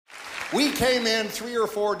We came in 3 or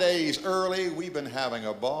 4 days early. We've been having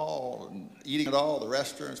a ball, and eating at all the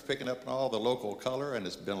restaurants, picking up all the local color, and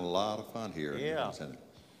it's been a lot of fun here. Yeah.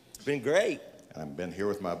 It's been great. I've been here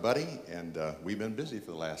with my buddy, and we've been busy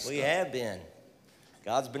for the last. We have been.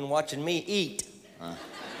 God's been watching me eat.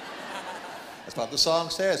 That's what the song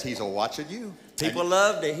says. He's watching you. People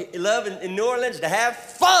love in New Orleans to have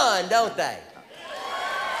fun, don't they?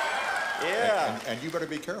 Yeah. And you better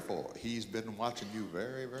be careful. He's been watching you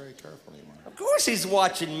very, very carefully, Mark. Of course he's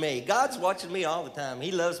watching me. God's watching me all the time.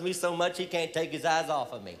 He loves me so much he can't take his eyes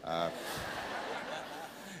off of me.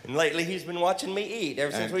 And lately he's been watching me eat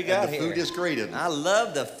ever since we got here. The food is great, isn't it? I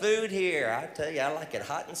love the food here. I tell you, I like it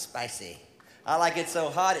hot and spicy. I like it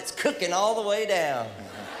so hot it's cooking all the way down.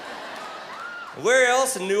 Where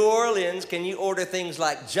else in New Orleans can you order things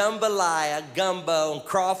like jambalaya, gumbo, and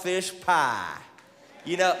crawfish pie?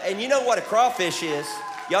 You know, and you know what a crawfish is?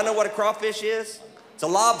 Y'all know what a crawfish is? It's a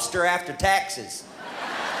lobster after taxes.